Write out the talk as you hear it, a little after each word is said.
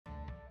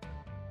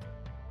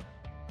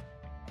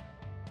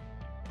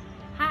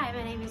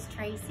my name is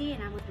Tracy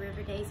and I'm with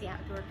River Daisy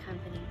Outdoor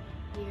Company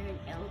here in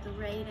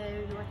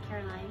Eldorado, North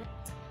Carolina.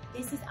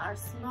 This is our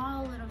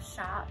small little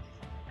shop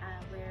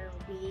where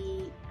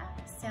we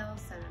sell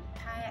some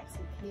kayaks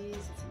and canoes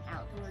and some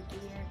outdoor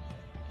gear,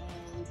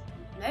 and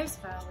most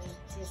of all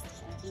we just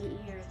meet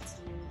here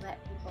to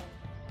let people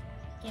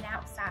get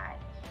outside.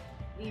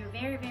 We are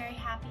very, very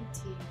happy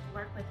to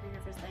work with the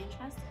Rivers Land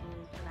Trust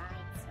and provide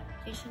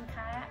some fishing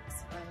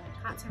kayaks for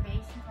the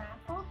conservation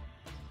raffle.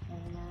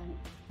 And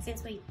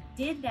since we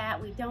did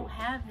that, we don't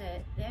have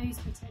those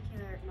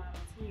particular models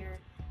here,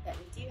 but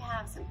we do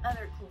have some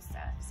other cool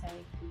stuff. So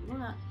if you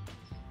want,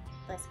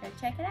 let's go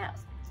check it out.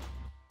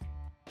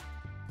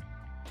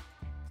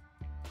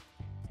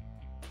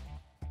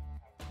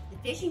 The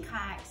fishing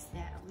kayaks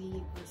that we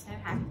were so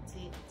happy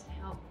to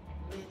help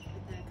with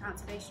the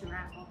conservation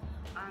raffle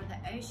are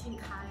the Ocean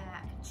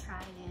Kayak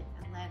Trident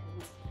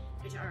 11s,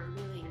 which are a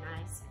really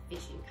nice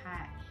fishing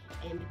kayak.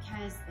 And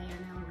because they are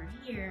no longer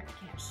here,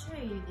 I can't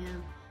show you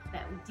them,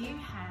 but we do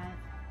have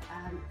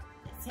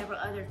several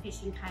other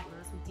fishing kayak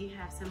models. We do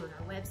have some on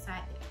our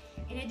website.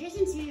 In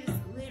addition to this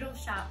little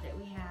shop that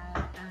we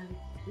have,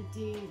 we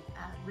do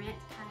rent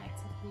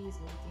kayaks and canoes,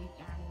 and we do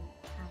guided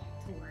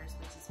kayak tours,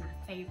 which is my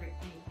favorite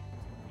thing.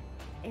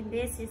 And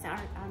this is our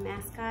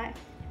mascot.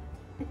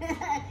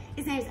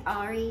 His name's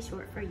Ari,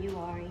 short for you,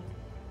 Ari.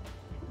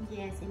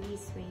 Yes, and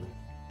he's sweet.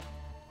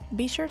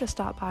 Be sure to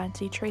stop by and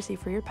see Tracy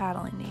for your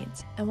paddling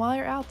needs. And while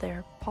you're out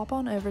there, pop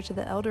on over to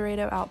the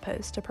Eldorado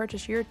Outpost to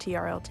purchase your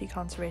TRLT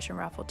Conservation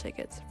Raffle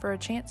tickets for a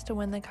chance to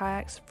win the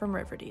kayaks from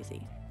River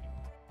Daisy.